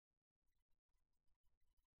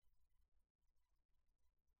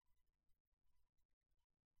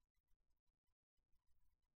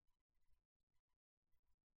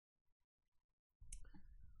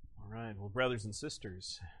right, well, brothers and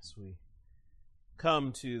sisters, as we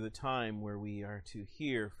come to the time where we are to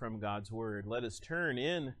hear from God's Word, let us turn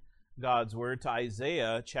in God's Word to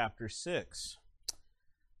Isaiah chapter 6.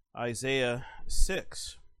 Isaiah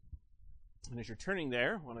 6. And as you're turning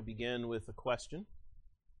there, I want to begin with a question.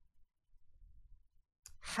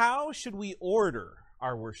 How should we order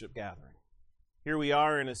our worship gathering? Here we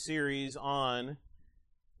are in a series on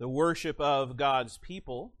the worship of God's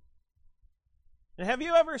people. And have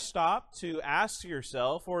you ever stopped to ask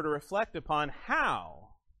yourself or to reflect upon how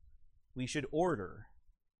we should order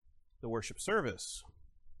the worship service?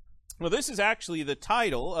 Well, this is actually the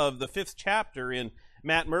title of the 5th chapter in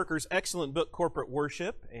Matt Merker's excellent book, Corporate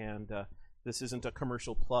Worship. And this isn't a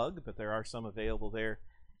commercial plug, but there are some available there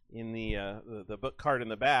in the book card in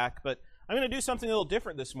the back. But I'm going to do something a little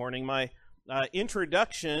different this morning. My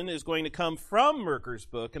introduction is going to come from Merker's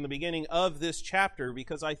book in the beginning of this chapter,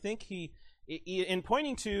 because I think he, in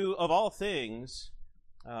pointing to, of all things,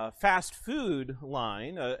 fast food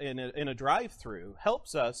line in a drive-through,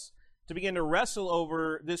 helps us to begin to wrestle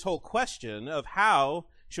over this whole question of how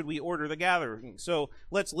should we order the gathering. So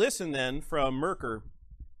let's listen then from Merker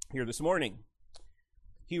here this morning.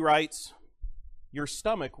 He writes, "Your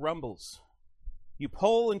stomach rumbles. You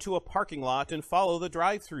pull into a parking lot and follow the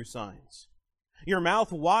drive-through signs. Your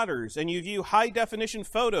mouth waters and you view high-definition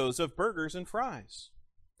photos of burgers and fries.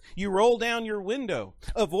 You roll down your window.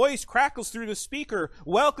 A voice crackles through the speaker.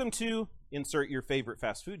 Welcome to," insert your favorite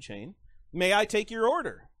fast food chain. "May I take your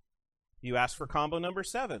order?" You ask for combo number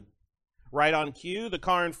 7. Right on cue, the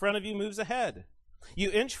car in front of you moves ahead.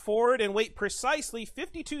 You inch forward and wait precisely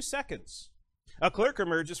 52 seconds. A clerk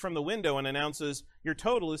emerges from the window and announces, "Your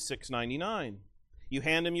total is $6.99. You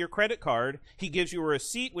hand him your credit card. He gives you a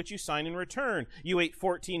receipt, which you sign in return. You wait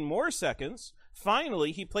 14 more seconds.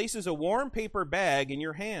 Finally, he places a warm paper bag in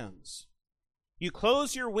your hands. You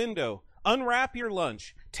close your window, unwrap your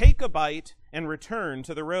lunch, take a bite, and return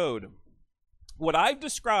to the road. What I've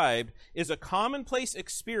described is a commonplace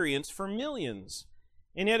experience for millions,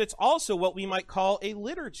 and yet it's also what we might call a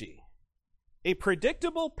liturgy, a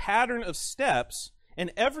predictable pattern of steps, an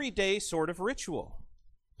everyday sort of ritual.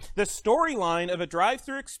 The storyline of a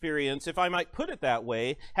drive-through experience, if I might put it that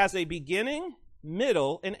way, has a beginning,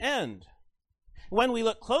 middle, and end. When we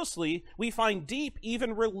look closely, we find deep,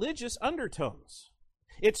 even religious undertones.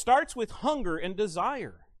 It starts with hunger and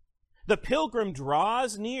desire. The pilgrim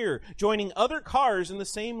draws near, joining other cars in the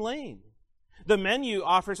same lane. The menu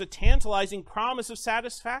offers a tantalizing promise of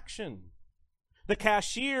satisfaction. The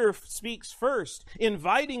cashier speaks first,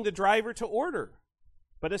 inviting the driver to order.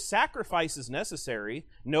 But a sacrifice is necessary.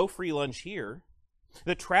 No free lunch here.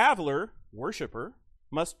 The traveler, worshiper,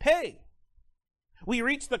 must pay. We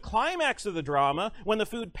reach the climax of the drama when the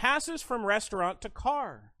food passes from restaurant to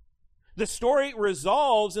car. The story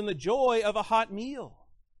resolves in the joy of a hot meal.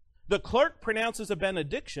 The clerk pronounces a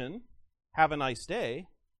benediction, "Have a nice day,"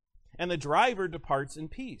 and the driver departs in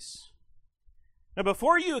peace. Now,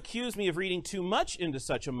 before you accuse me of reading too much into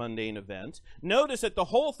such a mundane event, notice that the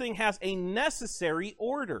whole thing has a necessary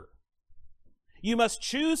order. You must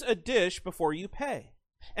choose a dish before you pay,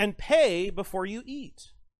 and pay before you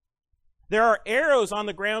eat. There are arrows on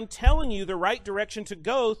the ground telling you the right direction to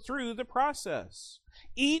go through the process.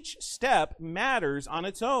 Each step matters on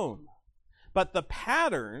its own, but the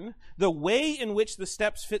pattern, the way in which the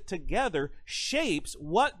steps fit together, shapes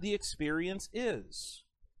what the experience is.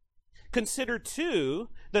 Consider, too,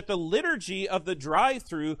 that the liturgy of the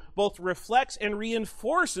drive-through both reflects and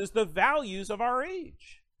reinforces the values of our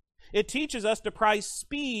age. It teaches us to prize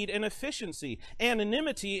speed and efficiency,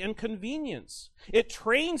 anonymity and convenience. It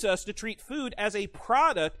trains us to treat food as a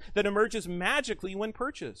product that emerges magically when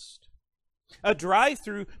purchased. A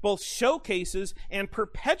drive-through both showcases and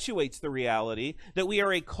perpetuates the reality that we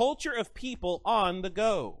are a culture of people on the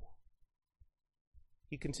go.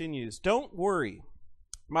 He continues, "Don't worry.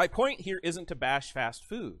 My point here isn't to bash fast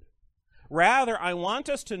food. Rather, I want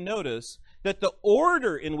us to notice that the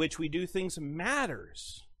order in which we do things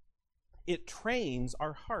matters. It trains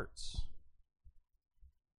our hearts."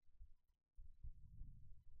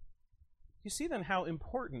 You see then how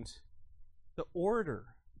important the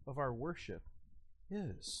order of our worship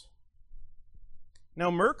is. Now,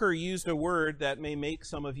 Merker used a word that may make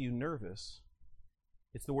some of you nervous.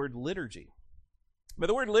 It's the word liturgy. But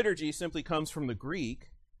the word liturgy simply comes from the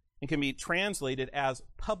Greek and can be translated as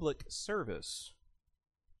public service,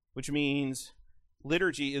 which means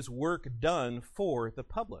liturgy is work done for the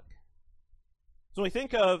public. So when we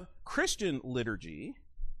think of Christian liturgy,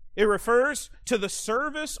 it refers to the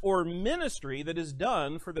service or ministry that is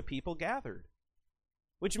done for the people gathered,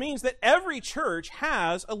 which means that every church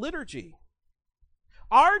has a liturgy.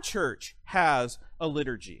 Our church has a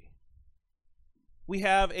liturgy. We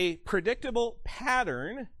have a predictable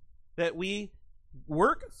pattern that we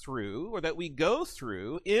work through, or that we go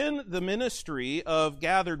through in the ministry of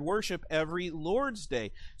gathered worship every Lord's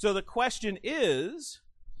Day. So the question is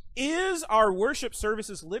our worship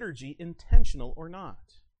services liturgy intentional or not?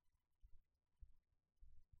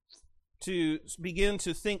 To begin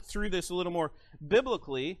to think through this a little more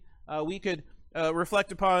biblically, we could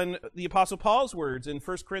reflect upon the Apostle Paul's words in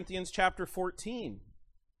 1 Corinthians chapter 14.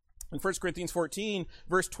 In 1 Corinthians 14,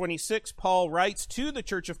 verse 26, Paul writes to the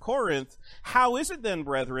church of Corinth, "How is it then,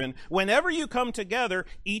 brethren, whenever you come together,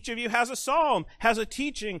 each of you has a psalm, has a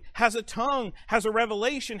teaching, has a tongue, has a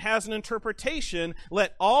revelation, has an interpretation.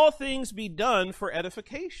 Let all things be done for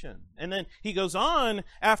edification." And then he goes on,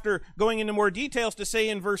 after going into more details, to say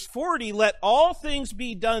in verse 40, "Let all things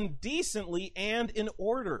be done decently and in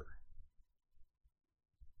order."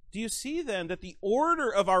 Do you see then that the order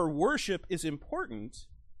of our worship is important?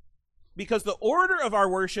 Because the order of our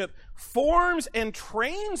worship forms and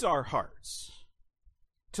trains our hearts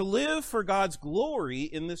to live for God's glory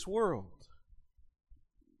in this world.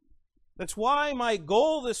 That's why my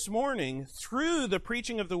goal this morning, through the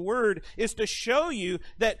preaching of the Word, is to show you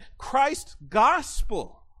that Christ's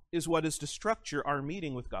gospel is what is to structure our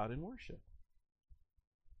meeting with God in worship.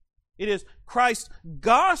 It is Christ's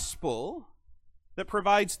gospel that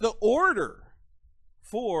provides the order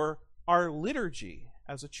for our liturgy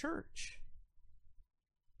as a church.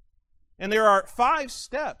 And there are 5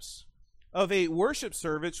 steps of a worship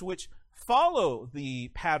service which follow the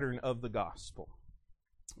pattern of the gospel.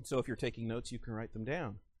 So if you're taking notes, you can write them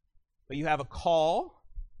down. But you have a call,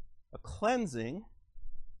 a cleansing,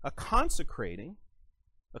 a consecrating,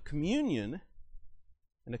 a communion,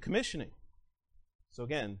 and a commissioning. So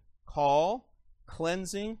again, call,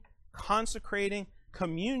 cleansing, consecrating,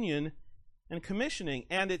 communion, and commissioning.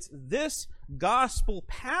 And it's this gospel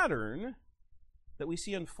pattern that we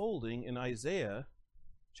see unfolding in Isaiah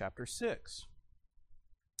chapter 6.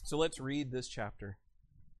 So let's read this chapter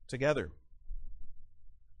together.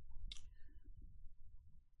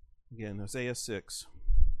 Again, Isaiah 6.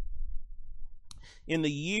 "In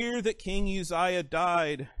the year that King Uzziah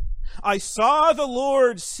died, I saw the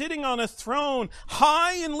Lord sitting on a throne,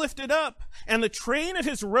 high and lifted up, and the train of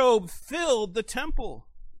his robe filled the temple.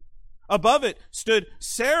 Above it stood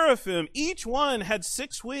seraphim. Each one had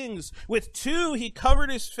 6 wings. With 2 he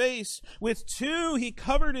covered his face. With 2 he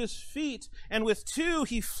covered his feet. And with 2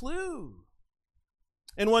 he flew.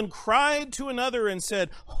 And one cried to another and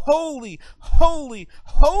said, 'Holy, holy,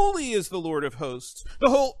 holy is the Lord of hosts. The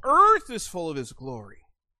whole earth is full of his glory.'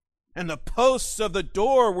 And the posts of the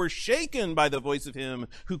door were shaken by the voice of him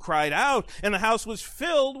who cried out, and the house was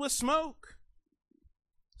filled with smoke.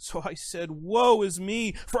 So I said, 'Woe is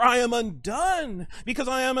me, for I am undone, because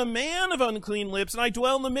I am a man of unclean lips, and I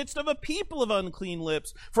dwell in the midst of a people of unclean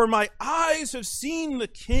lips. For my eyes have seen the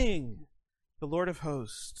King, the Lord of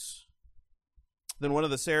hosts.' Then one of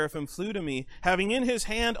the seraphim flew to me, having in his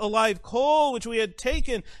hand a live coal, which we had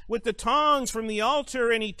taken with the tongs from the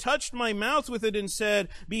altar, and he touched my mouth with it and said,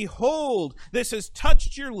 'Behold, this has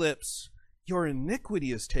touched your lips. Your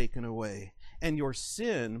iniquity is taken away, and your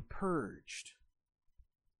sin purged.'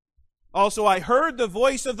 Also I heard the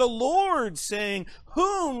voice of the Lord saying,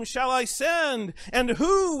 'Whom shall I send, and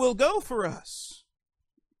who will go for us?'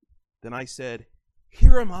 Then I said,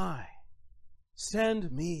 'Here am I.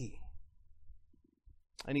 Send me.'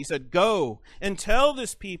 And he said, 'Go and tell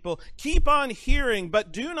this people, keep on hearing,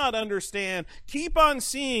 but do not understand. Keep on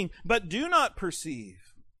seeing, but do not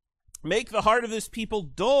perceive. Make the heart of this people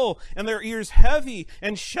dull and their ears heavy,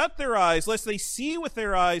 and shut their eyes, lest they see with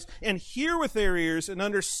their eyes and hear with their ears and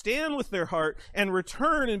understand with their heart and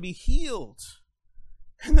return and be healed.'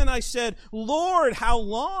 And then I said, 'Lord, how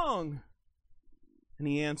long?' And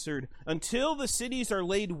he answered, 'Until the cities are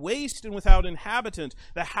laid waste and without inhabitant,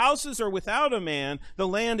 the houses are without a man, the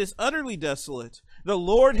land is utterly desolate. The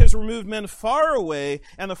Lord has removed men far away,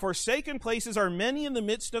 and the forsaken places are many in the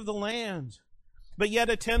midst of the land. But yet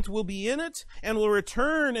a tenth will be in it, and will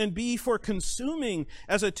return and be for consuming,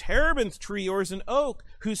 as a terebinth tree or as an oak,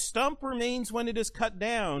 whose stump remains when it is cut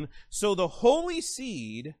down. So the holy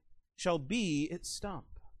seed shall be its stump.'"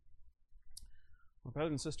 Well,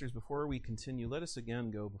 brothers and sisters, before we continue, let us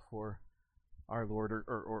again go before our Lord,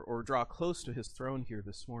 or draw close to his throne here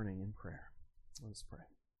this morning in prayer. Let us pray.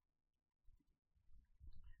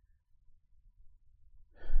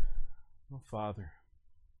 Oh, Father,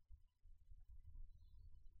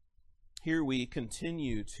 here we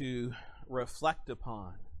continue to reflect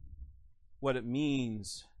upon what it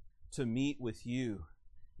means to meet with you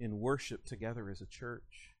in worship together as a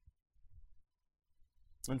church.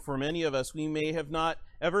 And for many of us, we may have not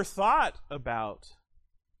ever thought about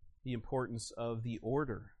the importance of the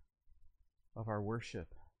order of our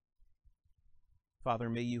worship. Father,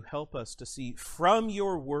 may you help us to see from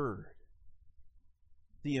your word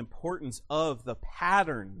the importance of the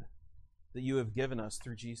pattern that you have given us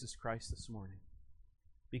through Jesus Christ this morning.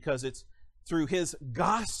 Because it's through his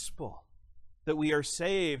gospel that we are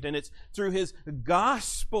saved, and it's through his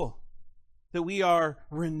gospel that we are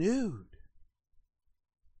renewed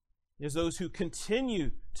as those who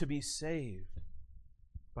continue to be saved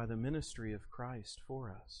by the ministry of Christ for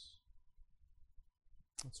us.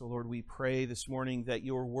 And so, Lord, we pray this morning that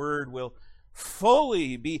your word will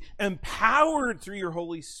fully be empowered through your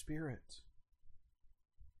Holy Spirit,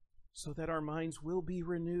 so that our minds will be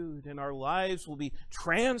renewed and our lives will be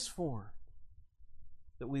transformed,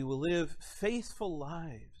 that we will live faithful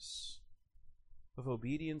lives of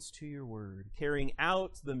obedience to your word, carrying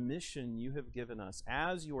out the mission you have given us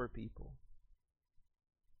as your people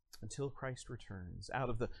until Christ returns, out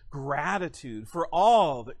of the gratitude for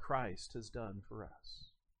all that Christ has done for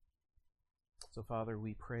us. So, Father,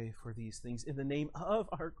 we pray for these things in the name of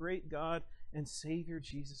our great God and Savior,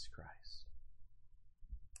 Jesus Christ.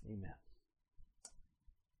 Amen.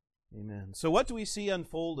 Amen. So what do we see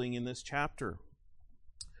unfolding in this chapter?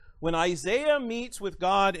 When Isaiah meets with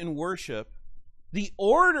God in worship, the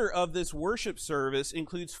order of this worship service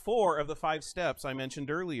includes 4 of the 5 steps I mentioned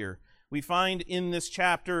earlier. We find in this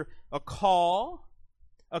chapter a call,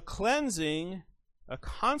 a cleansing, a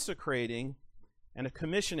consecrating, and a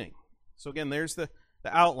commissioning. So again, there's the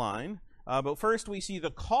outline. But first we see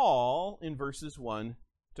the call in verses 1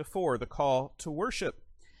 to 4, the call to worship.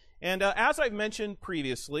 And as I've mentioned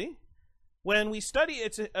previously, when we study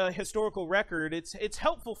its historical record, it's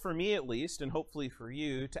helpful for me at least, and hopefully for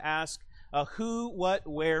you, to ask who, what,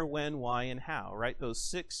 where, when, why, and how, right? Those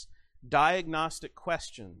 6 diagnostic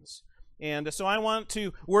questions. And so I want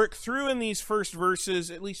to work through in these first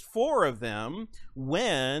verses, at least 4 of them,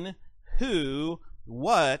 when, who,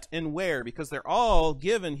 what, and where, because they're all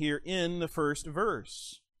given here in the first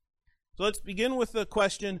verse. So let's begin with the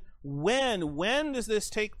question, when? When does this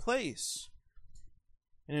take place?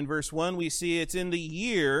 And in verse 1 we see it's in the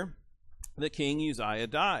year that King Uzziah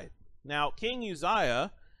died. Now, King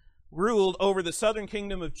Uzziah ruled over the southern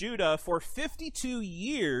kingdom of Judah for 52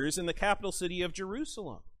 years in the capital city of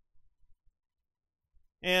Jerusalem.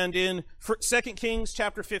 And in 2 Kings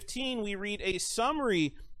chapter 15, we read a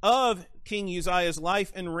summary of King Uzziah's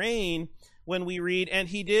life and reign when we read, "And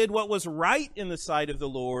he did what was right in the sight of the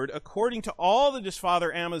Lord, according to all that his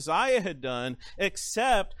father Amaziah had done,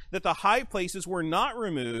 except that the high places were not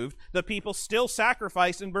removed. The people still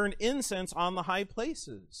sacrificed and burned incense on the high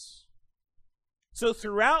places." So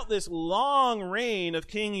throughout this long reign of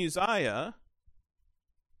King Uzziah,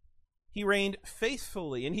 he reigned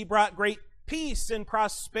faithfully, and he brought great peace and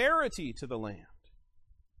prosperity to the land.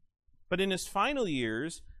 But in his final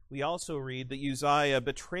years, we also read that Uzziah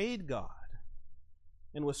betrayed God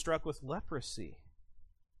and was struck with leprosy.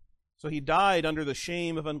 So he died under the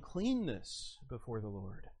shame of uncleanness before the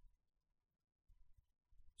Lord.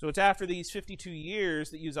 So it's after these 52 years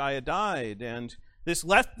that Uzziah died, and this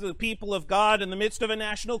left the people of God in the midst of a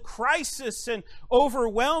national crisis and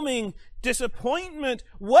overwhelming disappointment.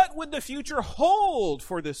 What would the future hold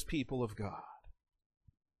for this people of God?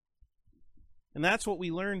 And that's what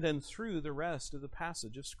we learn then through the rest of the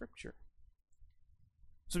passage of Scripture.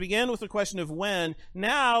 So we began with the question of when.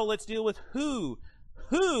 Now let's deal with who.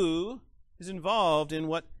 Who is involved in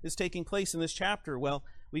what is taking place in this chapter? Well,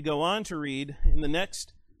 we go on to read in the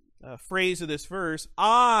next phrase of this verse,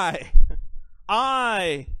 the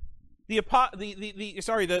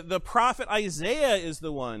prophet Isaiah is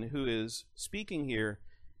the one who is speaking here,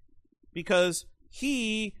 because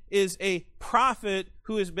he is a prophet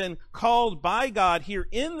who has been called by God here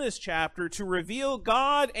in this chapter to reveal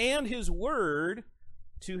God and his word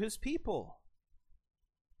to his people.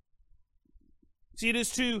 See, it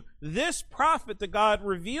is to this prophet that God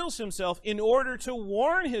reveals himself in order to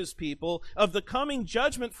warn his people of the coming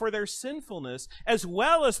judgment for their sinfulness, as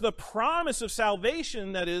well as the promise of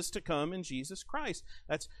salvation that is to come in Jesus Christ.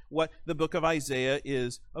 That's what the book of Isaiah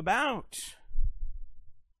is about.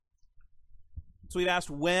 So we've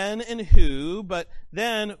asked when and who, but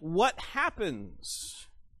then what happens?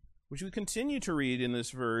 Which we continue to read in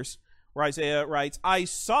this verse, where Isaiah writes, "I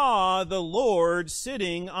saw the Lord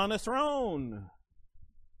sitting on a throne."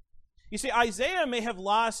 You see, Isaiah may have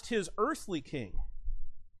lost his earthly king,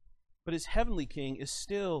 but his heavenly king is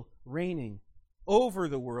still reigning over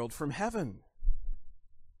the world from heaven.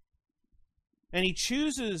 And he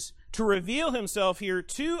chooses to reveal himself here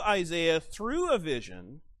to Isaiah through a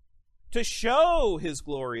vision to show his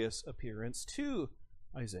glorious appearance to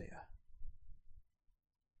Isaiah.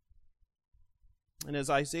 And as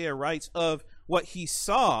Isaiah writes of what he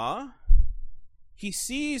saw, he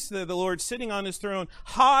sees the Lord sitting on his throne,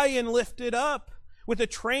 high and lifted up, with the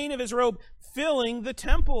train of his robe filling the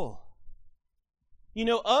temple. You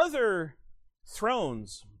know, other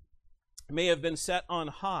thrones may have been set on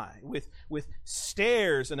high with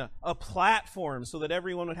stairs and a platform so that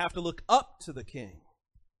everyone would have to look up to the king.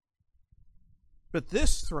 But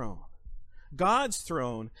this throne, God's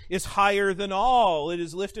throne, is higher than all. It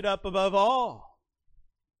is lifted up above all.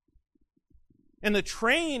 And the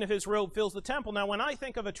train of his robe fills the temple. Now, when I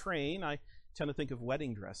think of a train, I tend to think of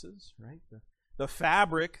wedding dresses, right? The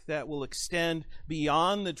fabric that will extend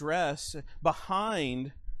beyond the dress,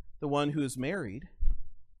 behind the one who is married.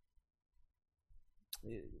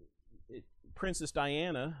 Princess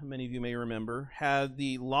Diana, many of you may remember, had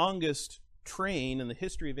the longest train in the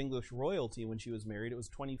history of English royalty when she was married. It was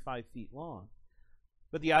 25 feet long.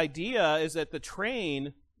 But the idea is that the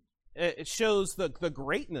train, it shows the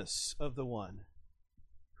greatness of the one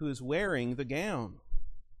who is wearing the gown.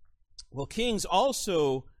 Well, kings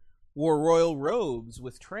also wore royal robes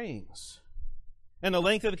with trains. And the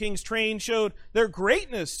length of the king's train showed their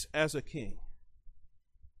greatness as a king.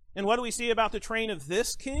 And what do we see about the train of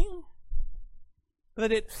this king?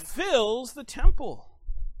 That it fills the temple.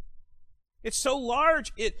 It's so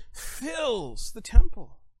large, it fills the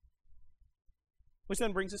temple. Which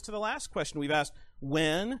then brings us to the last question. We've asked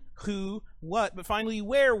when, who, what, but finally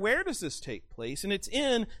where. Where does this take place? And it's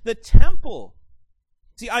in the temple.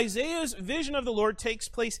 See, Isaiah's vision of the Lord takes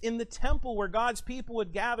place in the temple where God's people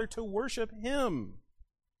would gather to worship him.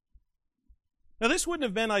 Now, this wouldn't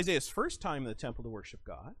have been Isaiah's first time in the temple to worship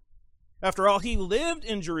God. After all, he lived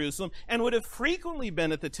in Jerusalem and would have frequently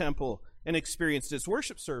been at the temple and experienced its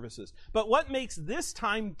worship services. But what makes this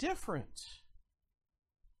time different?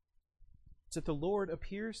 It's that the Lord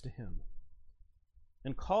appears to him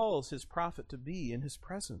and calls his prophet to be in his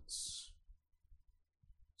presence.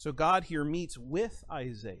 So God here meets with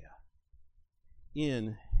Isaiah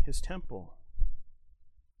in his temple.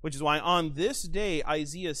 Which is why on this day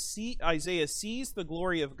Isaiah sees the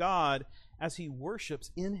glory of God as he worships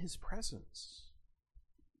in his presence.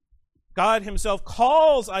 God himself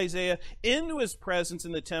calls Isaiah into his presence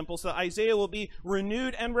in the temple so that Isaiah will be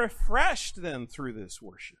renewed and refreshed then through this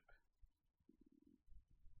worship.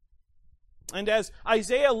 And as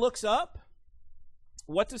Isaiah looks up,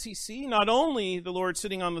 what does he see? Not only the Lord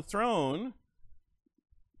sitting on the throne,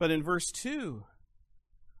 but in verse 2,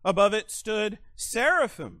 above it stood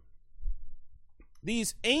seraphim.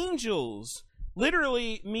 These angels,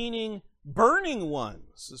 literally meaning burning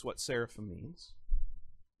ones, is what seraphim means,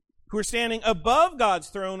 who are standing above God's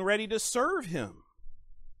throne ready to serve him.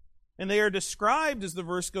 And they are described, as the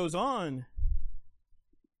verse goes on,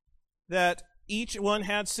 that each one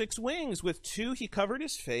had 6 wings. With 2 he covered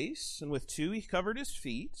his face, and with 2 he covered his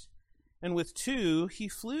feet, and with 2 he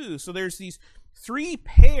flew. So there's these 3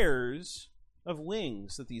 pairs of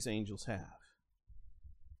wings that these angels have.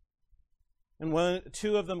 And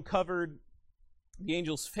 2 of them covered the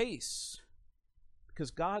angel's face,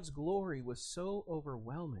 because God's glory was so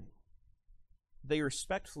overwhelming, they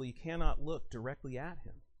respectfully cannot look directly at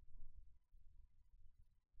him.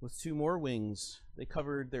 With 2 more wings, they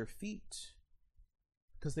covered their feet,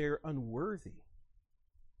 because they are unworthy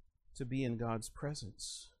to be in God's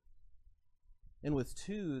presence. And with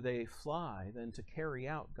 2, they fly then to carry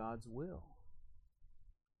out God's will.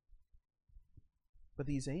 But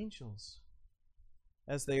these angels,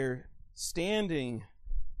 as they are standing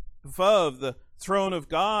above the throne of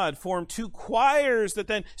God, form 2 choirs that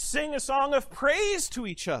then sing a song of praise to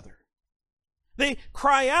each other. They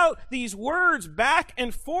cry out these words back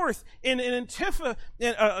and forth in an antiphonal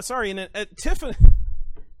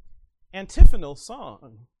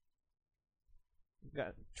song.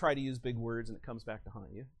 Try to use big words and it comes back to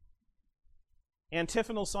haunt you.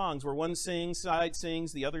 Antiphonal songs where one side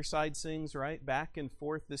sings, the other side sings, right? Back and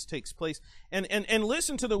forth this takes place. And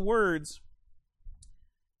listen to the words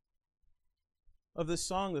of this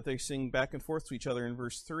song that they sing back and forth to each other in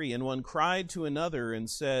verse 3. And one cried to another and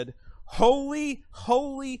said, "Holy,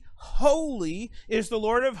 holy, holy is the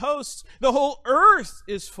Lord of hosts. The whole earth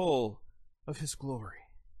is full of his glory."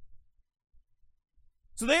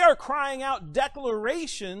 So they are crying out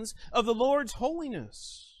declarations of the Lord's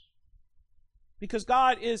holiness, because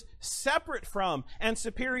God is separate from and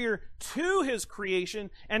superior to his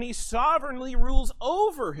creation, and he sovereignly rules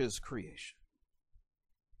over his creation.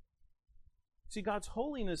 See, God's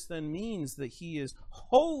holiness then means that he is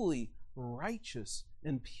holy, righteous,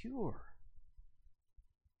 and pure.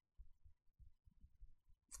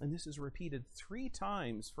 And this is repeated 3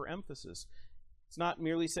 times for emphasis. It's not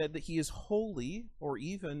merely said that he is holy, or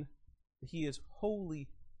even that he is holy,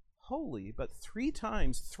 holy, but 3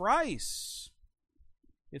 times, thrice,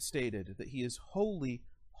 it's stated that he is holy,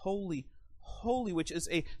 holy, holy, which is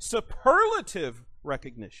a superlative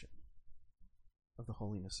recognition of the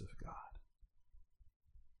holiness of God.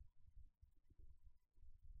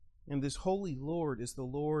 And this holy Lord is the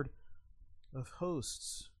Lord of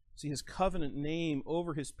hosts. See, his covenant name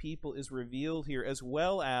over his people is revealed here, as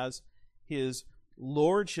well as his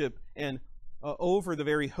lordship and over the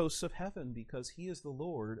very hosts of heaven, because he is the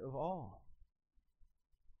Lord of all.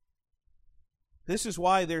 This is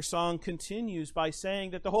why their song continues by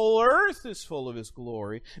saying that the whole earth is full of his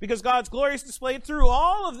glory, because God's glory is displayed through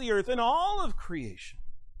all of the earth and all of creation.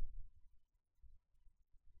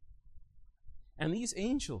 And these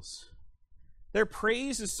angels, their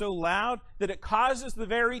praise is so loud that it causes the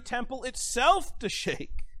very temple itself to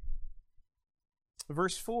shake.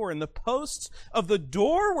 Verse 4, and the posts of the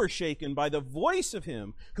door were shaken by the voice of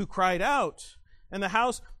him who cried out, and the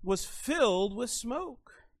house was filled with smoke.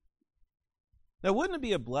 Now, wouldn't it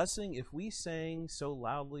be a blessing if we sang so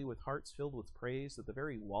loudly with hearts filled with praise that the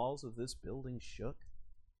very walls of this building shook?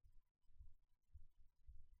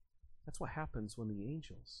 That's what happens when the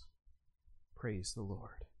angels praise the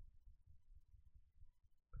Lord.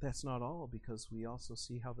 But that's not all, because we also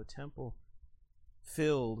see how the temple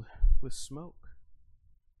filled with smoke.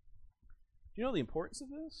 Do you know the importance of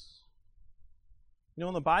this? You know,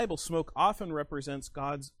 in the Bible, smoke often represents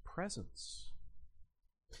God's presence.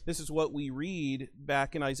 This is what we read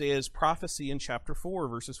back in Isaiah's prophecy in chapter 4,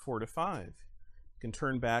 verses 4 to 5. You can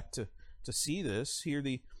turn back to see this. Here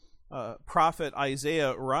the prophet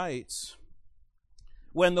Isaiah writes,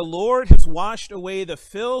 when the Lord has washed away the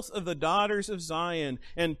filth of the daughters of Zion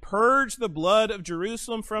and purged the blood of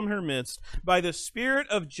Jerusalem from her midst by the spirit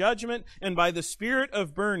of judgment and by the spirit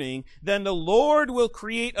of burning, then the Lord will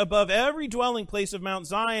create above every dwelling place of Mount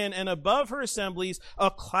Zion and above her assemblies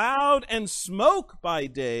a cloud and smoke by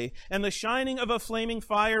day and the shining of a flaming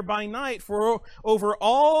fire by night. For over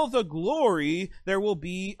all the glory there will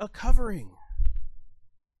be a covering.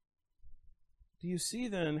 Do you see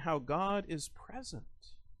then how God is present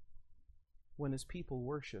when his people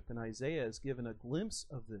worship? And Isaiah is given a glimpse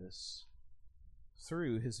of this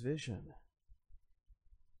through his vision.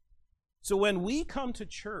 So when we come to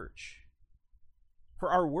church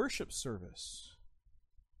for our worship service,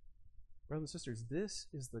 brothers and sisters, this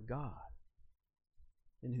is the God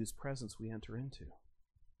in whose presence we enter into.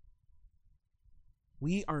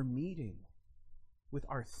 We are meeting with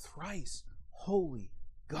our thrice holy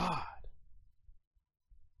God.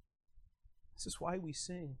 This is why we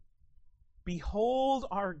sing, behold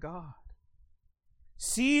our God,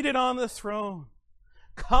 seated on the throne.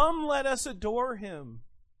 Come, let us adore him.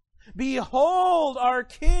 Behold our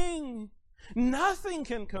King. Nothing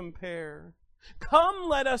can compare. Come,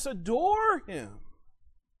 let us adore him.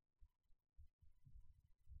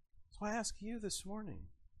 So I ask you this morning,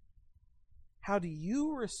 how do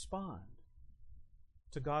you respond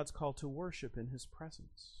to God's call to worship in his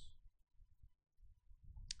presence?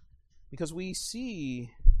 Because we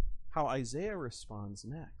see how Isaiah responds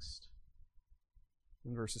next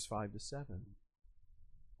in verses 5 to 7,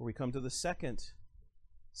 where we come to the second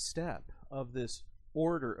step of this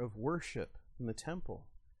order of worship in the temple.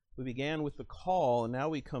 We began with the call, and now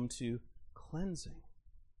we come to cleansing.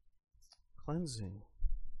 Cleansing.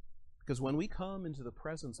 Because when we come into the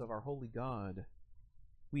presence of our holy God,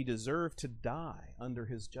 we deserve to die under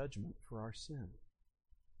his judgment for our sin.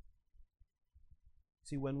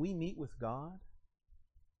 See, when we meet with God,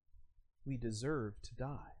 we deserve to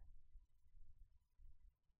die.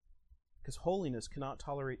 Because holiness cannot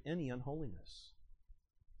tolerate any unholiness.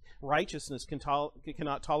 Righteousness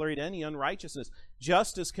cannot tolerate any unrighteousness.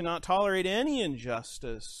 Justice cannot tolerate any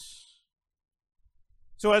injustice.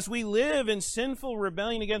 So as we live in sinful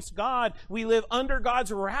rebellion against God, we live under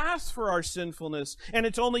God's wrath for our sinfulness. And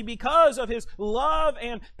it's only because of his love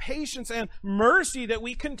and patience and mercy that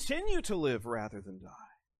we continue to live rather than die.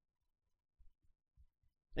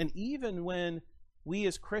 And even when we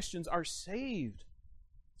as Christians are saved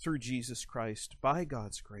through Jesus Christ by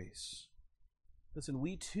God's grace, listen,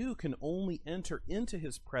 we too can only enter into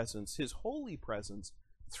his presence, his holy presence,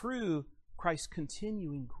 through Christ's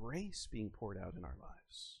continuing grace being poured out in our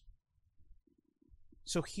lives.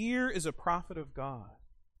 So here is a prophet of God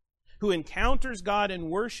who encounters God in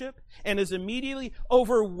worship and is immediately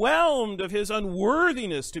overwhelmed of his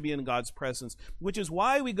unworthiness to be in God's presence, which is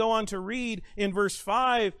why we go on to read in verse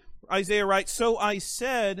 5, Isaiah writes, so I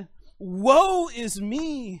said, woe is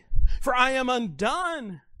me, for I am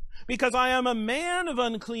undone, because I am a man of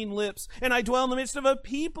unclean lips, and I dwell in the midst of a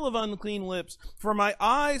people of unclean lips. For my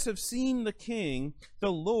eyes have seen the King,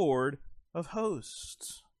 the Lord of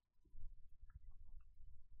hosts.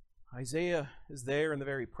 Isaiah is there in the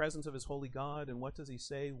very presence of his holy God, and what does he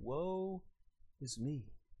say? Woe is me.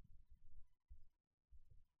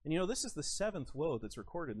 And you know, this is the seventh woe that's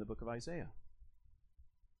recorded in the book of Isaiah.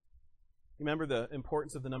 Remember the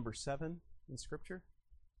importance of the number 7 in Scripture?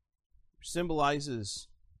 It symbolizes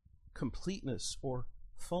completeness or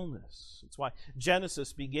fullness. It's why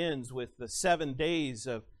Genesis begins with the 7 days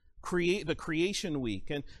of the creation week,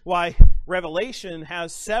 and why Revelation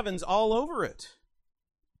has 7s all over it.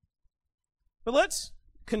 But let's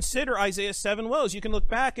consider Isaiah's 7 woes. You can look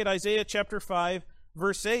back at Isaiah chapter 5,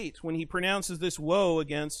 verse 8, when he pronounces this woe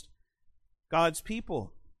against God's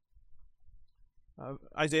people.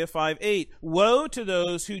 Isaiah 5:8, woe to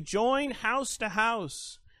those who join house to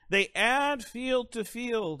house. They add field to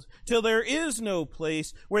field, till there is no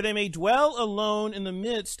place where they may dwell alone in the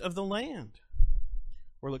midst of the land.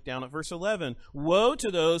 Or look down at verse 11. Woe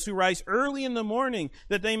to those who rise early in the morning,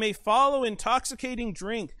 that they may follow intoxicating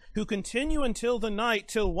drink, who continue until the night,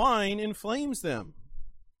 till wine inflames them.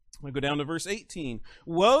 I go down to verse 18.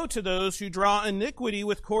 Woe to those who draw iniquity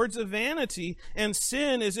with cords of vanity, and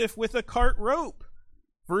sin as if with a cart rope.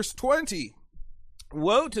 Verse 20.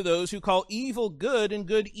 Woe to those who call evil good and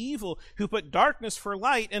good evil, who put darkness for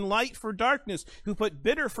light and light for darkness, who put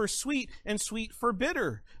bitter for sweet and sweet for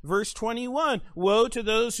bitter. Verse 21, woe to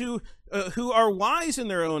those who are wise in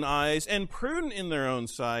their own eyes and prudent in their own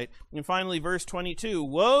sight. And finally, verse 22,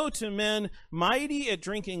 woe to men mighty at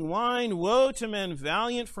drinking wine, woe to men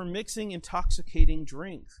valiant for mixing intoxicating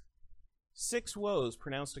drink. 6 woes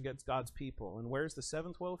pronounced against God's people. And where's the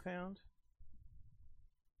 7th woe found?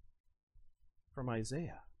 From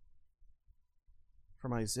Isaiah.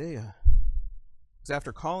 From Isaiah. Because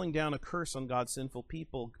after calling down a curse on God's sinful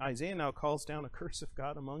people, Isaiah now calls down a curse of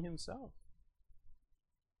God among himself.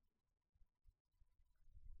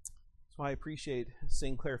 That's why I appreciate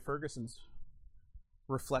Sinclair Ferguson's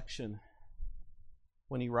reflection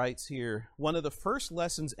when he writes here, one of the first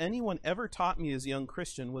lessons anyone ever taught me as a young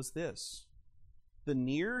Christian was this: the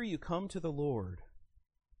nearer you come to the Lord,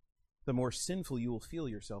 the more sinful you will feel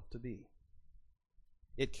yourself to be.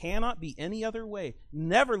 It cannot be any other way.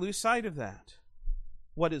 Never lose sight of that.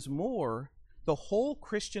 What is more, the whole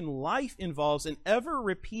Christian life involves an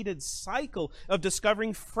ever-repeated cycle of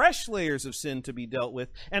discovering fresh layers of sin to be dealt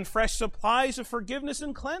with and fresh supplies of forgiveness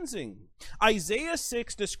and cleansing. Isaiah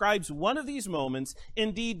 6 describes one of these moments,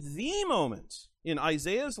 indeed the moment in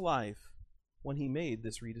Isaiah's life when he made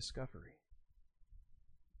this rediscovery.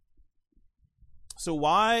 So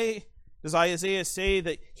why does Isaiah say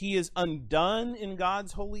that he is undone in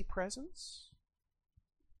God's holy presence?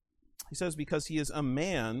 He says because he is a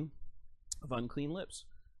man of unclean lips.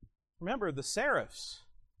 Remember, the seraphs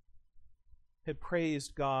had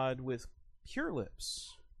praised God with pure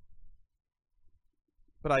lips.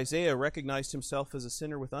 But Isaiah recognized himself as a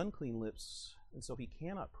sinner with unclean lips, and so he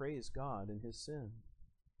cannot praise God in his sin.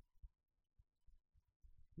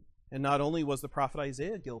 And not only was the prophet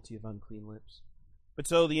Isaiah guilty of unclean lips, but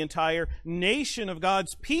so the entire nation of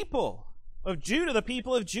God's people, of Judah, the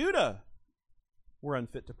people of Judah, were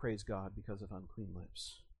unfit to praise God because of unclean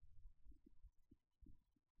lips.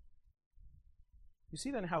 You see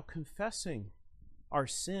then how confessing our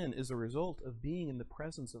sin is a result of being in the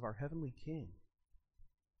presence of our heavenly King,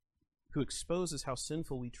 who exposes how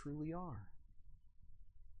sinful we truly are.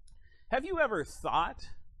 Have you ever thought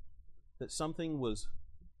that something was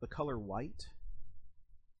the color white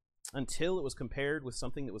until it was compared with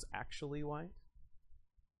something that was actually white?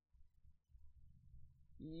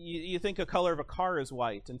 You think a color of a car is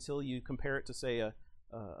white until you compare it to, say,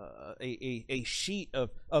 a sheet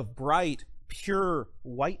of bright, pure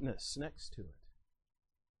whiteness next to it.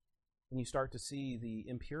 And you start to see the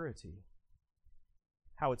impurity,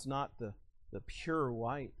 how it's not the pure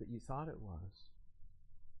white that you thought it was.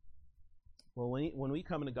 Well, when we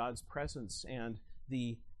come into God's presence and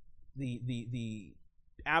the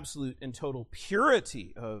absolute and total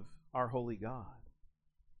purity of our holy God,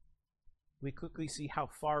 we quickly see how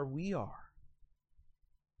far we are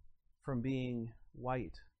from being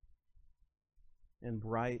white and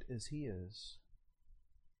bright as He is.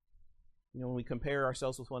 You know, when we compare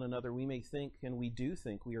ourselves with one another, we may think, and we do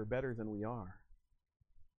think, we are better than we are.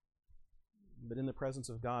 But in the presence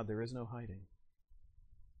of God, there is no hiding.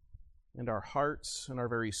 And our hearts and our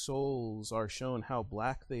very souls are shown how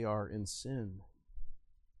black they are in sin,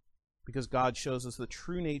 because God shows us the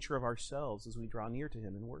true nature of ourselves as we draw near to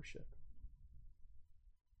Him in worship.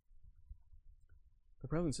 But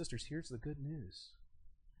brothers and sisters, here's the good news.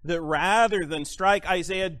 That rather than strike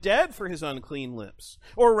Isaiah dead for his unclean lips,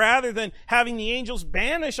 or rather than having the angels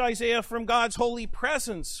banish Isaiah from God's holy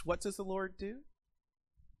presence, what does the Lord do?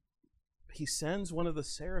 He sends one of the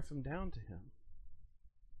seraphim down to him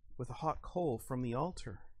with a hot coal from the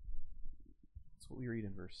altar. That's what we read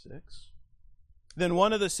in verse 6. Then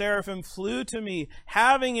one of the seraphim flew to me,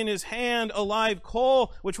 having in his hand a live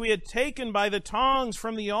coal, which we had taken by the tongs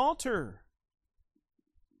from the altar.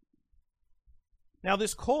 Now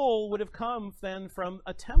this coal would have come then from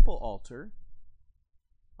a temple altar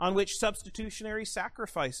on which substitutionary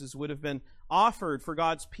sacrifices would have been offered for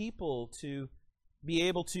God's people to be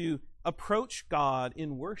able to approach God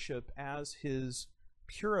in worship as His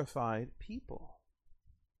purified people.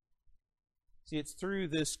 See, it's through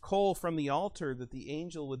this coal from the altar that the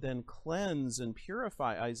angel would then cleanse and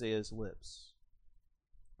purify Isaiah's lips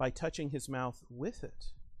by touching his mouth with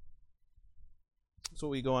it. So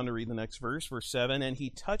we go on to read the next verse, verse 7. And he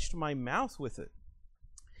touched my mouth with it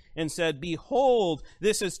and said, Behold,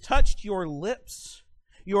 this has touched your lips.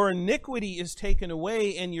 Your iniquity is taken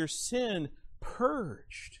away and your sin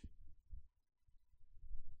purged.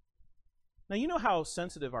 Now, you know how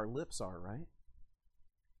sensitive our lips are, right?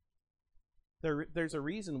 There's a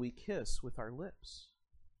reason we kiss with our lips.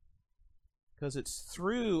 Because it's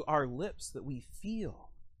through our lips that we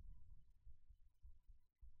feel.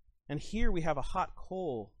 And here we have a hot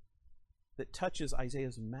coal that touches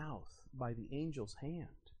Isaiah's mouth by the angel's hand.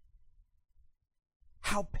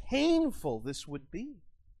 How painful this would be.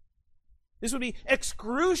 This would be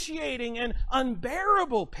excruciating and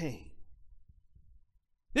unbearable pain.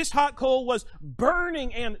 This hot coal was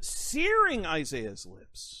burning and searing Isaiah's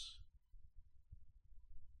lips.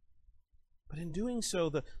 But in doing so,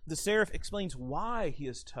 the seraph explains why he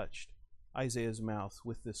has touched Isaiah's mouth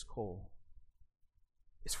with this coal.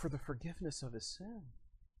 It's for the forgiveness of his sin.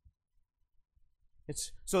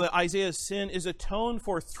 It's so that Isaiah's sin is atoned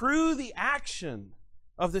for through the action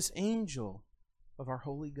of this angel of our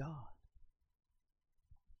holy God.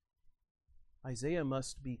 Isaiah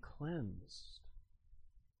must be cleansed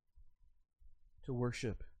to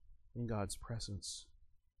worship in God's presence,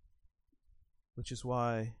 which is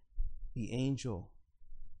why the angel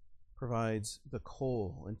provides the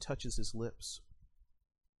coal and touches his lips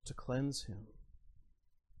to cleanse him.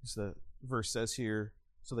 As the verse says here,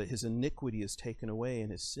 so that his iniquity is taken away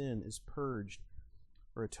and his sin is purged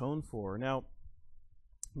or atoned for. Now,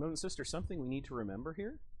 brother and sister, something we need to remember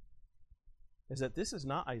here is that this is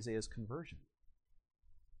not Isaiah's conversion,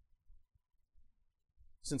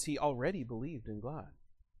 since he already believed in God.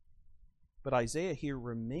 But Isaiah here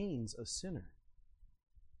remains a sinner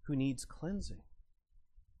who needs cleansing.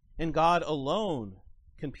 And God alone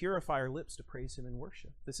can purify our lips to praise Him in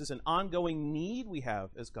worship. This is an ongoing need we have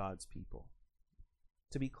as God's people,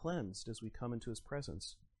 to be cleansed as we come into His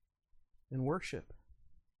presence in worship.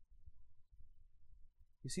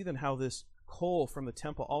 You see then how this coal from the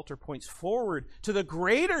temple altar points forward to the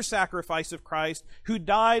greater sacrifice of Christ who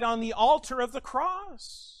died on the altar of the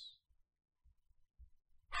cross.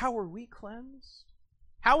 How were we cleansed?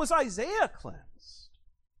 How was Isaiah cleansed?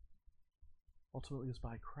 Ultimately, it was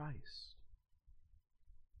by Christ,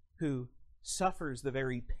 who suffers the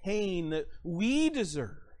very pain that we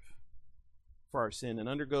deserve for our sin and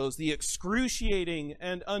undergoes the excruciating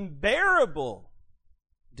and unbearable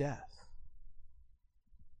death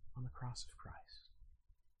on the cross of Christ.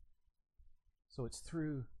 So it's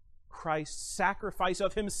through Christ's sacrifice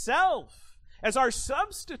of Himself as our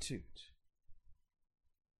substitute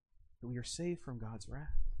that we are saved from God's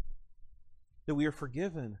wrath, that we are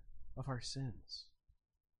forgiven of our sins,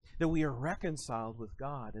 that we are reconciled with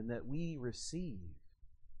God, and that we receive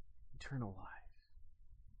eternal life.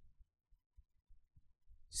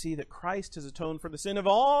 See that Christ has atoned for the sin of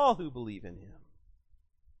all who believe in Him.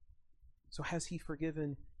 So has He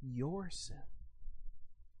forgiven your sin?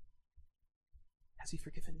 Has He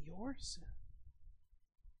forgiven your sin?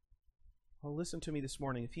 Well, listen to me this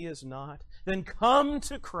morning. If He has not, then come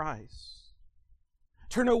to Christ.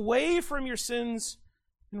 Turn away from your sins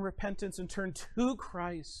in repentance and turn to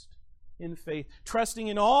Christ in faith, trusting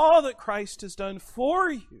in all that Christ has done for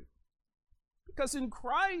you. Because in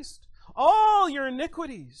Christ, all your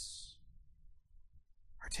iniquities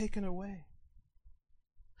are taken away.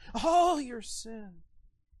 All your sin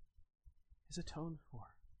is atoned for.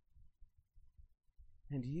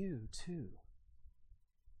 And you, too,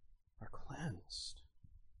 are cleansed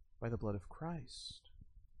by the blood of Christ.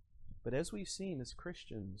 But as we've seen as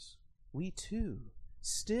Christians, we, too,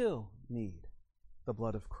 still need the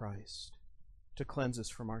blood of Christ to cleanse us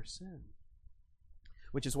from our sin.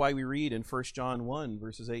 which is why we read in 1 John 1,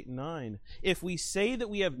 verses 8 and 9, "If we say that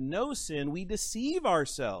we have no sin, we deceive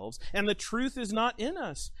ourselves, and the truth is not in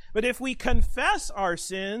us. But if we confess our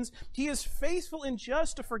sins, he is faithful and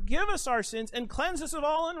just to forgive us our sins and cleanse us of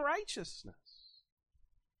all unrighteousness."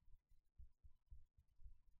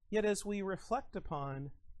 Yet as we reflect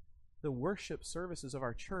upon the worship services of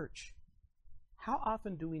our church, how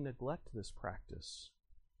often do we neglect this practice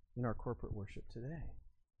in our corporate worship today?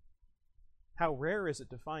 How rare is it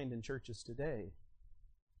to find in churches today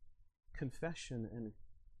confession and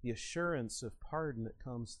the assurance of pardon that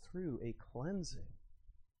comes through a cleansing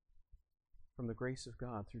from the grace of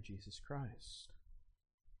God through Jesus Christ?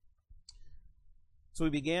 So we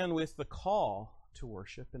began with the call to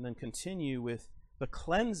worship and then continue with the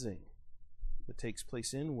cleansing that takes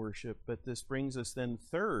place in worship. But this brings us then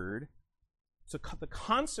third to the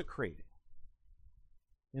consecrating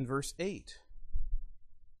in verse 8.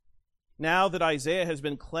 Now that Isaiah has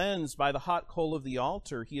been cleansed by the hot coal of the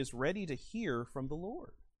altar, he is ready to hear from the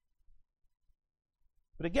Lord.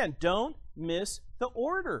 But again, don't miss the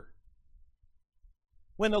order.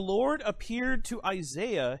 When the Lord appeared to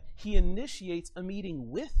Isaiah, he initiates a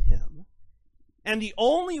meeting with him. And the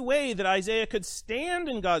only way that Isaiah could stand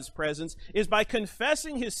in God's presence is by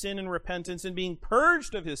confessing his sin in repentance and being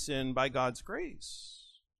purged of his sin by God's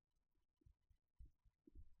grace.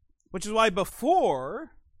 Which is why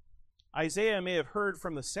before, Isaiah may have heard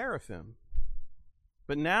from the seraphim,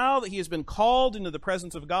 but now that he has been called into the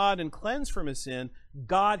presence of God and cleansed from his sin,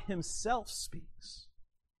 God himself speaks.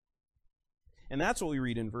 And that's what we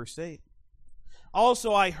read in verse 8.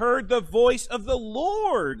 "Also I heard the voice of the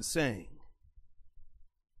Lord saying,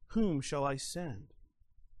 'Whom shall I send?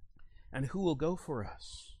 And who will go for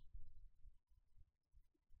us?'"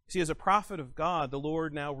 See, as a prophet of God, the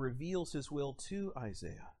Lord now reveals his will to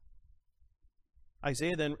Isaiah.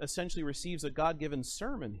 Isaiah then essentially receives a God-given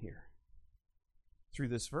sermon here through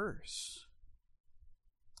this verse.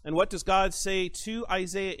 And what does God say to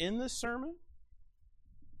Isaiah in this sermon?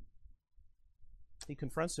 He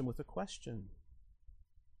confronts him with a question.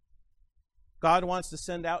 God wants to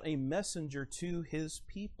send out a messenger to his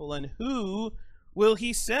people. And who will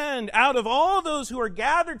he send? Out of all those who are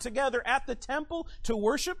gathered together at the temple to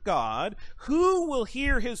worship God, who will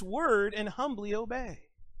hear his word and humbly obey?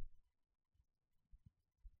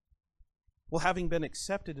 Well, having been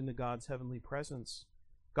accepted into God's heavenly presence,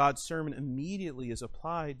 God's sermon immediately is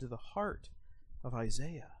applied to the heart of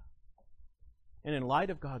Isaiah. And in light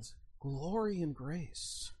of God's glory and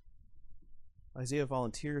grace, Isaiah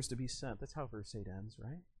volunteers to be sent. That's how verse 8 ends,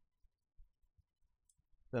 right?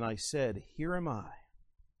 "Then I said, 'Here am I.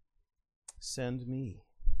 Send me.'"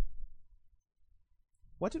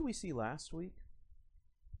 What did we see last week?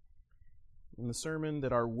 In the sermon,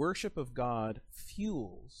 that our worship of God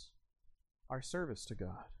fuels our service to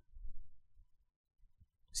God.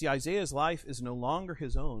 See, Isaiah's life is no longer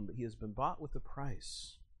his own, but he has been bought with a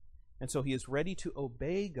price. And so he is ready to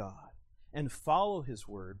obey God and follow his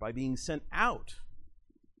word by being sent out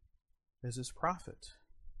as his prophet.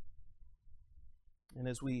 And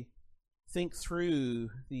as we think through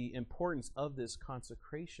the importance of this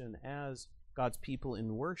consecration as God's people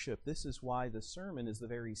in worship, this is why the sermon is the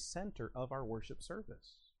very center of our worship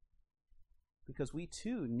service. Because we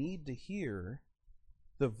too need to hear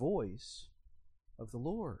the voice of the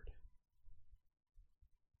Lord.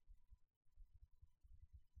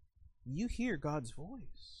 You hear God's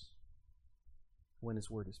voice when his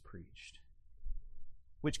word is preached,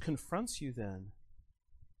 which confronts you then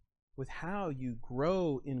with how you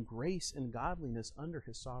grow in grace and godliness under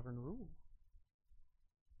his sovereign rule.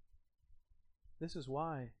 This is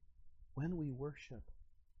why when we worship,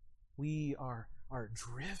 we are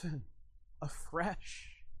driven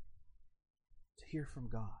afresh to hear from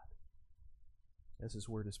God as his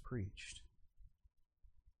word is preached.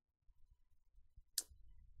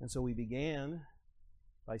 And so we began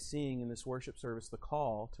by seeing in this worship service the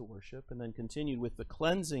call to worship, and then continued with the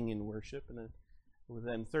cleansing in worship, and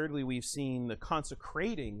then thirdly we've seen the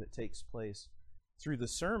consecrating that takes place through the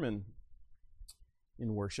sermon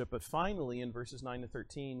in worship. But finally, in verses 9 to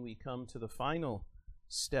 13, we come to the final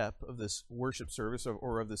step of this worship service,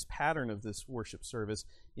 or of this pattern of this worship service,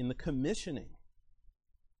 in the commissioning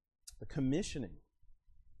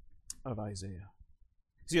of Isaiah.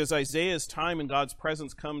 See, as Isaiah's time in God's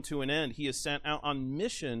presence come to an end, he is sent out on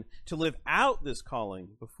mission to live out this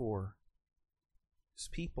calling before his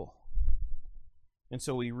people. And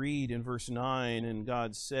so we read in verse 9, "And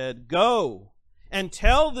God said, 'Go and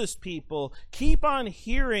tell this people, keep on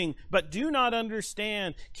hearing, but do not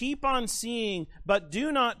understand. Keep on seeing, but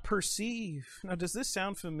do not perceive. Now, does this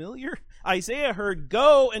sound familiar? Isaiah heard,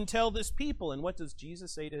 go and tell this people. And what does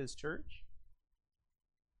Jesus say to his church?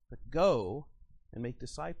 But go and make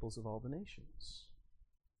disciples of all the nations.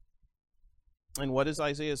 And what is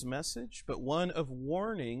Isaiah's message? But one of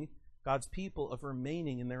warning God's people of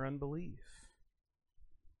remaining in their unbelief.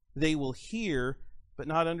 They will hear, but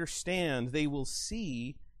not understand. They will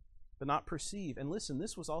see, but not perceive. And listen,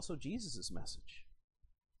 this was also Jesus' message.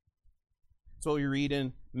 So we read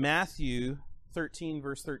in Matthew 13,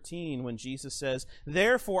 verse 13, when Jesus says,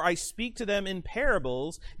 therefore I speak to them in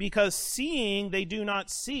parables, because seeing they do not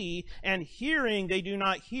see, and hearing they do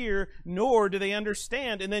not hear, nor do they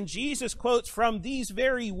understand. And then Jesus quotes from these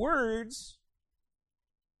very words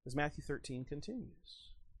as Matthew 13 continues.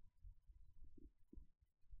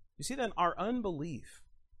 You see, then, our unbelief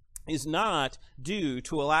is not due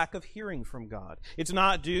to a lack of hearing from God. It's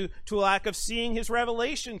not due to a lack of seeing His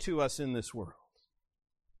revelation to us in this world.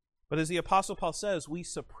 But as the Apostle Paul says, we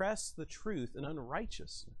suppress the truth in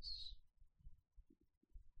unrighteousness.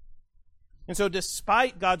 And so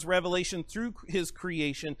despite God's revelation through His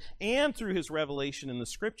creation and through His revelation in the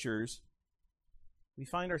Scriptures, we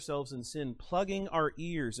find ourselves in sin, plugging our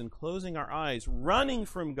ears and closing our eyes, running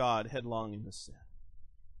from God headlong into sin.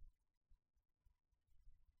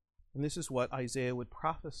 And this is what Isaiah would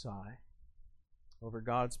prophesy over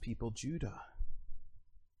God's people, Judah.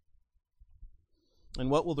 And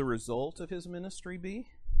what will the result of his ministry be?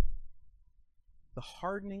 The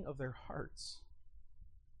hardening of their hearts,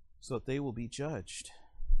 so that they will be judged.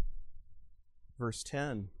 Verse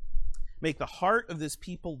 10, make the heart of this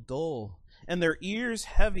people dull, and their ears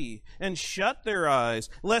heavy, and shut their eyes,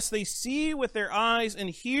 lest they see with their eyes,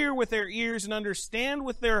 and hear with their ears, and understand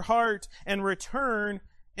with their heart, and return,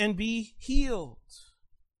 and be healed.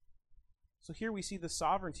 So here we see the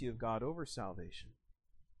sovereignty of God over salvation.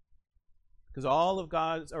 Because all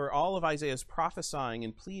of Isaiah's prophesying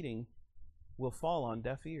and pleading will fall on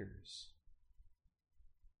deaf ears.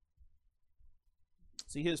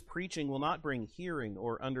 See, his preaching will not bring hearing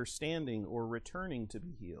or understanding or returning to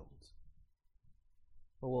be healed,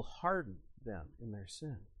 but will harden them in their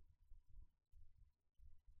sin.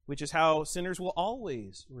 Which is how sinners will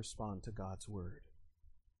always respond to God's word,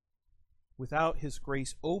 without His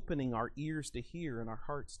grace opening our ears to hear and our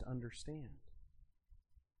hearts to understand.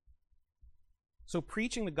 So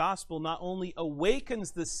preaching the gospel not only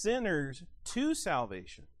awakens the sinners to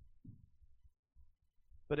salvation,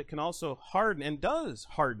 but it can also harden, and does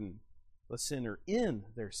harden, the sinner in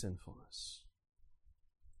their sinfulness.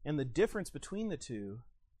 And the difference between the two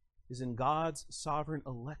is in God's sovereign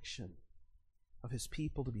election of His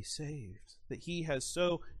people to be saved. That He has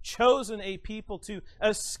so chosen a people to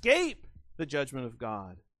escape the judgment of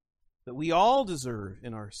God that we all deserve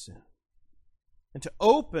in our sin, and to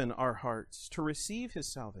open our hearts to receive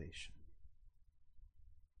His salvation.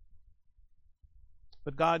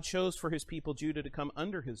 But God chose for His people Judah to come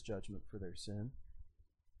under His judgment for their sin,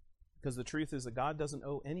 because the truth is that God doesn't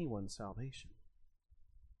owe anyone salvation.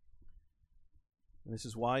 And this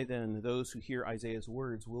is why then those who hear Isaiah's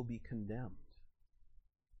words will be condemned.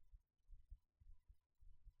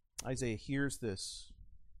 Isaiah hears this,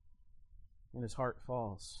 and his heart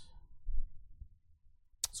falls.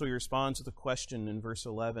 So he responds with a question in verse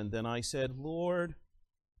 11. Then I said, Lord,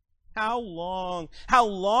 how long? How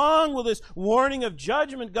long will this warning of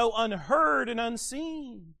judgment go unheard and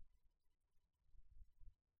unseen?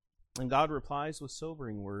 And God replies with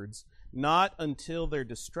sobering words, not until their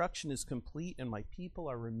destruction is complete and my people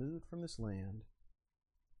are removed from this land.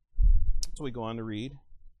 So we go on to read,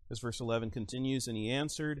 as verse 11 continues, and he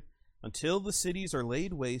answered, until the cities are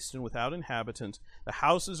laid waste and without inhabitant, the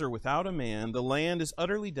houses are without a man, the land is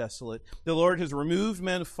utterly desolate. The Lord has removed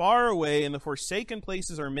men far away, and the forsaken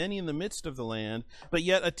places are many in the midst of the land. But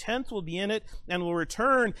yet a tenth will be in it, and will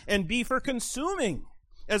return and be for consuming,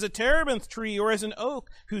 as a terebinth tree or as an oak,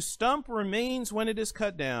 whose stump remains when it is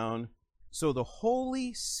cut down. So the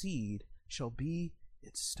holy seed shall be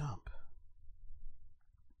its stump.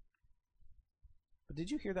 But did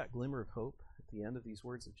you hear that glimmer of hope at the end of these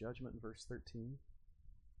words of judgment in verse 13?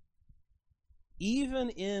 Even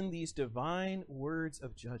in these divine words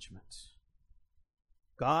of judgment,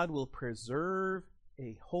 God will preserve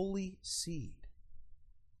a holy seed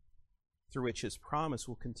through which His promise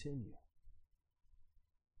will continue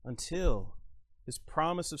until His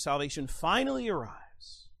promise of salvation finally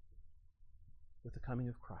arrives with the coming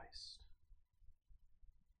of Christ.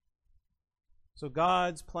 So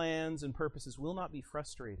God's plans and purposes will not be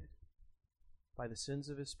frustrated by the sins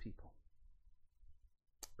of His people,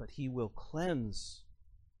 but he will cleanse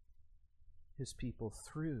his people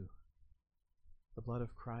through the blood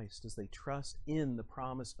of Christ as they trust in the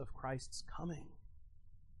promise of Christ's coming.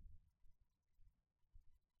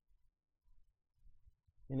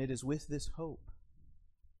 And it is with this hope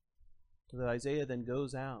that Isaiah then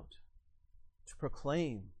goes out to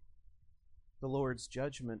proclaim the Lord's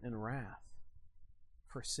judgment and wrath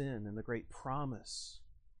for sin and the great promise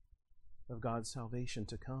of God's salvation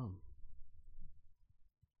to come.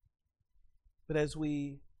 But as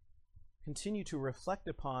we continue to reflect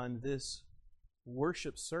upon this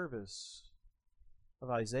worship service of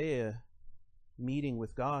Isaiah meeting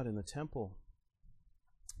with God in the temple,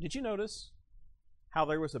 did you notice how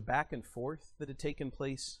there was a back and forth that had taken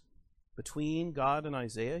place between God and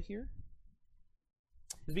Isaiah here?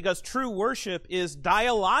 It's because true worship is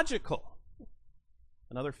dialogical.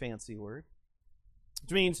 Another fancy word.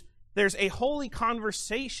 Which means there's a holy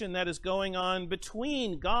conversation that is going on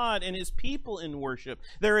between God and his people in worship.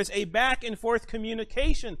 There is a back and forth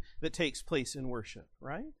communication that takes place in worship,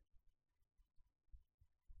 right?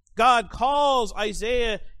 God calls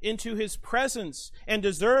Isaiah into his presence and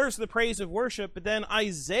deserves the praise of worship, but then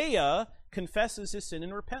Isaiah confesses his sin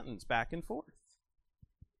in repentance back and forth,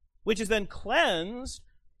 which is then cleansed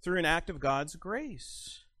through an act of God's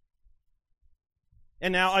grace.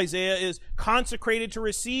 And now Isaiah is consecrated to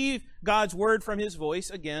receive God's word from his voice,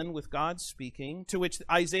 again with God speaking, to which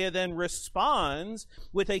Isaiah then responds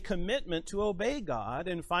with a commitment to obey God,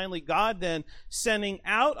 and finally God then sending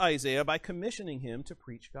out Isaiah by commissioning him to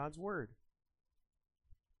preach God's word.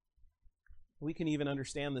 We can even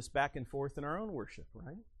understand this back and forth in our own worship,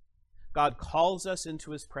 right? God calls us into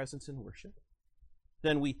his presence in worship.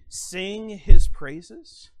 Then we sing his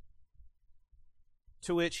praises,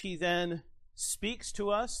 to which he then speaks to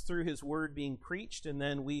us through his word being preached, and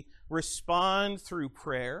then we respond through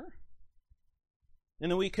prayer.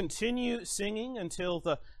 And then we continue singing until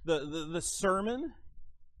the sermon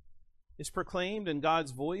is proclaimed and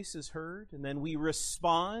God's voice is heard. And then we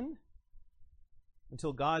respond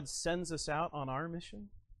until God sends us out on our mission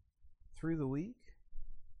through the week.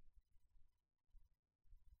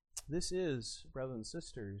 This is, brothers and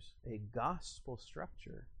sisters, a gospel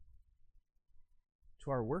structure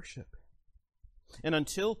to our worship. And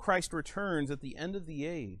until Christ returns at the end of the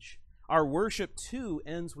age, our worship too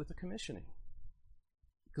ends with the commissioning.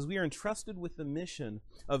 Because we are entrusted with the mission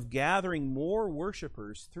of gathering more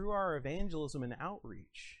worshipers through our evangelism and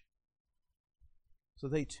outreach, so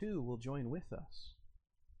they too will join with us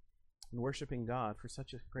in worshiping God for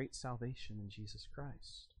such a great salvation in Jesus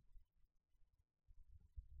Christ.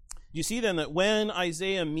 You see then that when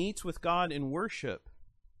Isaiah meets with God in worship,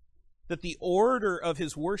 that the order of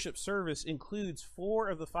his worship service includes 4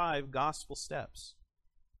 of the 5 gospel steps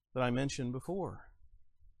that I mentioned before.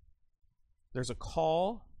 There's a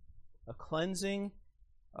call, a cleansing,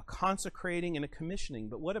 a consecrating, and a commissioning.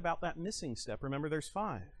 But what about that missing step? Remember, there's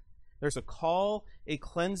 5. There's a call, a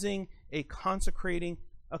cleansing, a consecrating,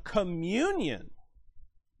 a communion,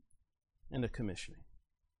 and a commissioning.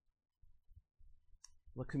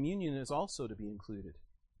 The communion is also to be included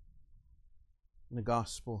in the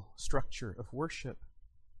gospel structure of worship,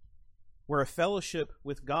 where a fellowship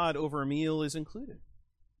with God over a meal is included.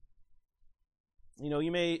 You know,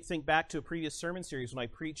 you may think back to a previous sermon series when I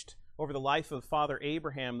preached over the life of Father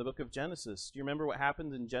Abraham, the book of Genesis. Do you remember what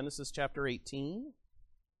happened in Genesis chapter 18?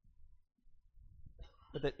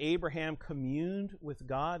 But that Abraham communed with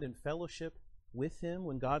God and fellowship with him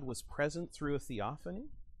when God was present through a theophany.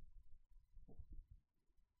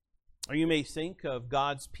 Or you may think of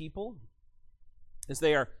God's people as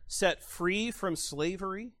they are set free from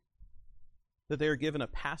slavery, that they are given a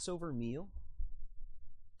Passover meal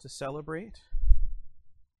to celebrate.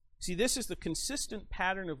 See, this is the consistent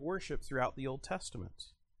pattern of worship throughout the Old Testament.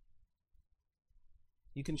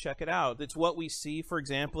 You can check it out. It's what we see, for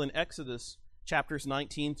example, in Exodus chapters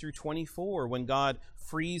 19 through 24, when God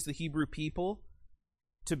frees the Hebrew people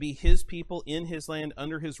to be his people in his land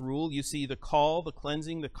under his rule. You see the call, the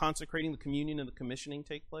cleansing, the consecrating, the communion, and the commissioning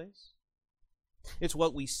take place. It's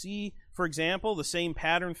what we see, for example, the same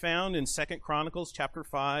pattern found in 2 Chronicles chapter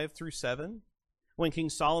 5 through 7, when King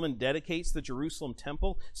Solomon dedicates the Jerusalem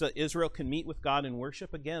temple so that Israel can meet with God in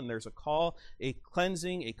worship. Again, there's a call, a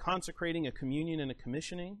cleansing, a consecrating, a communion, and a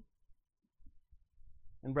commissioning.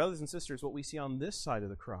 And brothers and sisters, what we see on this side of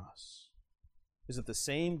the cross is that the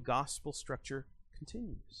same gospel structure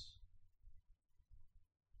continues.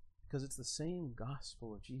 Because it's the same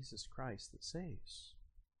gospel of Jesus Christ that saves.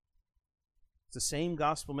 It's the same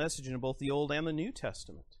gospel message in both the Old and the New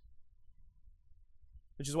Testament.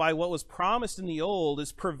 Which is why what was promised in the Old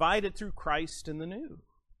is provided through Christ in the New.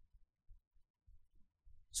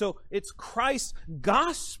 So it's Christ's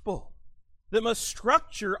gospel that must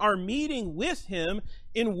structure our meeting with Him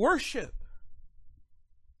in worship.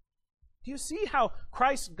 Do you see how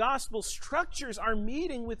Christ's gospel structures our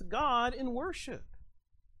meeting with God in worship?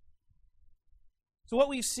 So what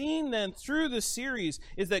we've seen then through this series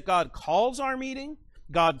is that God calls our meeting,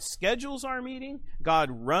 God schedules our meeting, God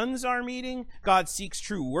runs our meeting, God seeks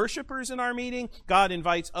true worshipers in our meeting, God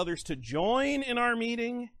invites others to join in our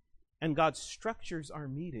meeting, and God structures our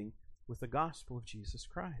meeting with the gospel of Jesus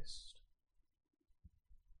Christ.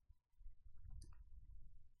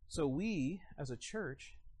 So we, as a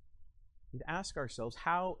church, need to ask ourselves,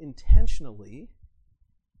 how intentionally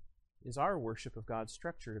is our worship of God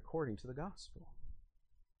structured according to the gospel?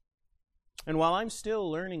 And while I'm still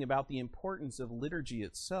learning about the importance of liturgy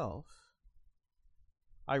itself,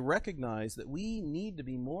 I recognize that we need to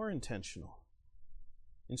be more intentional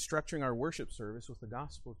in structuring our worship service with the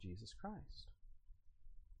gospel of Jesus Christ.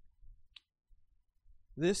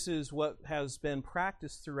 This is what has been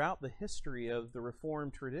practiced throughout the history of the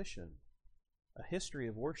Reformed tradition, a history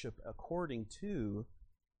of worship according to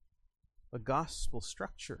a gospel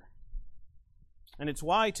structure. And it's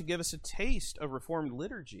why, to give us a taste of Reformed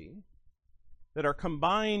liturgy, that our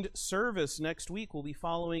combined service next week will be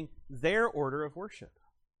following their order of worship.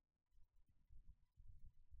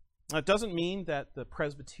 That doesn't mean that the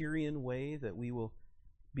Presbyterian way that we will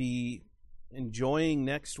be enjoying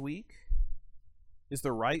next week is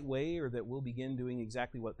the right way, or that we'll begin doing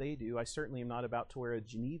exactly what they do. I certainly am not about to wear a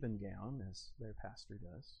Genevan gown, as their pastor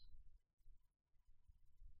does.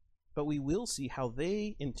 But we will see how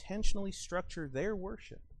they intentionally structure their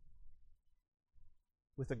worship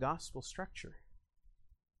with a gospel structure.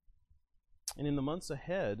 And in the months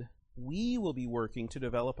ahead, we will be working to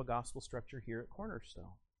develop a gospel structure here at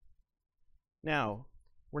Cornerstone. Now,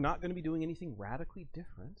 we're not going to be doing anything radically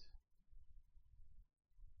different,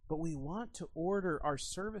 but we want to order our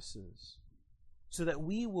services so that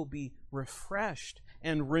we will be refreshed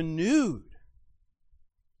and renewed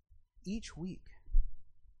each week,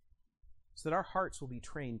 so that our hearts will be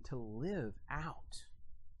trained to live out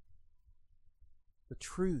the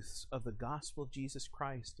truths of the gospel of Jesus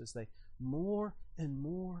Christ as they more and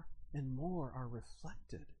more and more are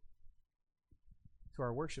reflected to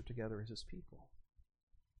our worship together as His people.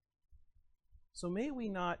 So may we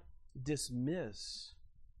not dismiss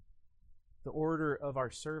the order of our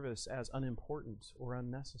service as unimportant or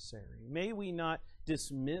unnecessary. May we not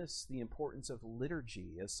dismiss the importance of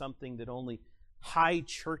liturgy as something that only high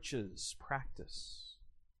churches practice.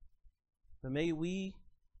 But may we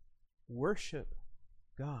worship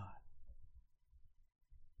God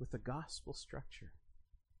with the gospel structure,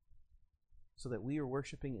 so that we are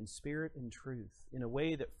worshiping in spirit and truth in a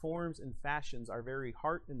way that forms and fashions our very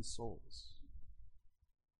heart and souls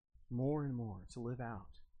more and more to live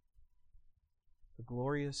out the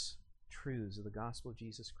glorious truths of the gospel of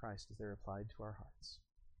Jesus Christ as they're applied to our hearts.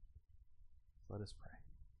 Let us pray.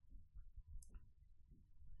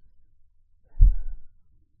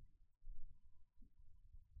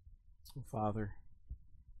 Oh, Father,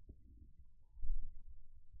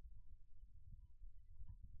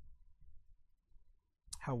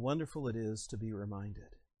 how wonderful it is to be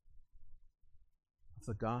reminded of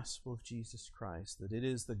the gospel of Jesus Christ, that it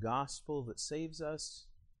is the gospel that saves us,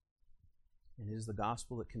 and it is the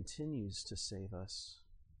gospel that continues to save us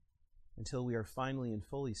until we are finally and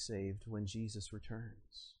fully saved when Jesus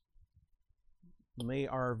returns. May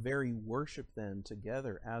our very worship then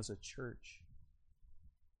together as a church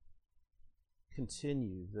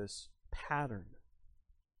continue this pattern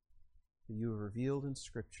that you have revealed in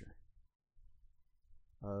Scripture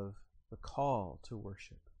of the call to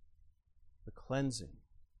worship, the cleansing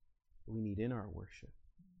that we need in our worship,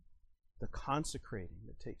 the consecrating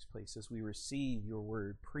that takes place as we receive your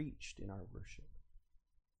word preached in our worship,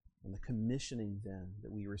 and the commissioning then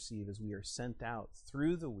that we receive as we are sent out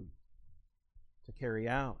through the week to carry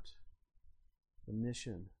out the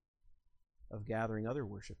mission of gathering other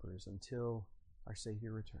worshipers until our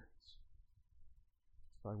Savior returns.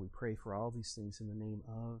 Father, we pray for all these things in the name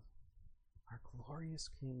of our glorious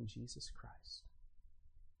King, Jesus Christ.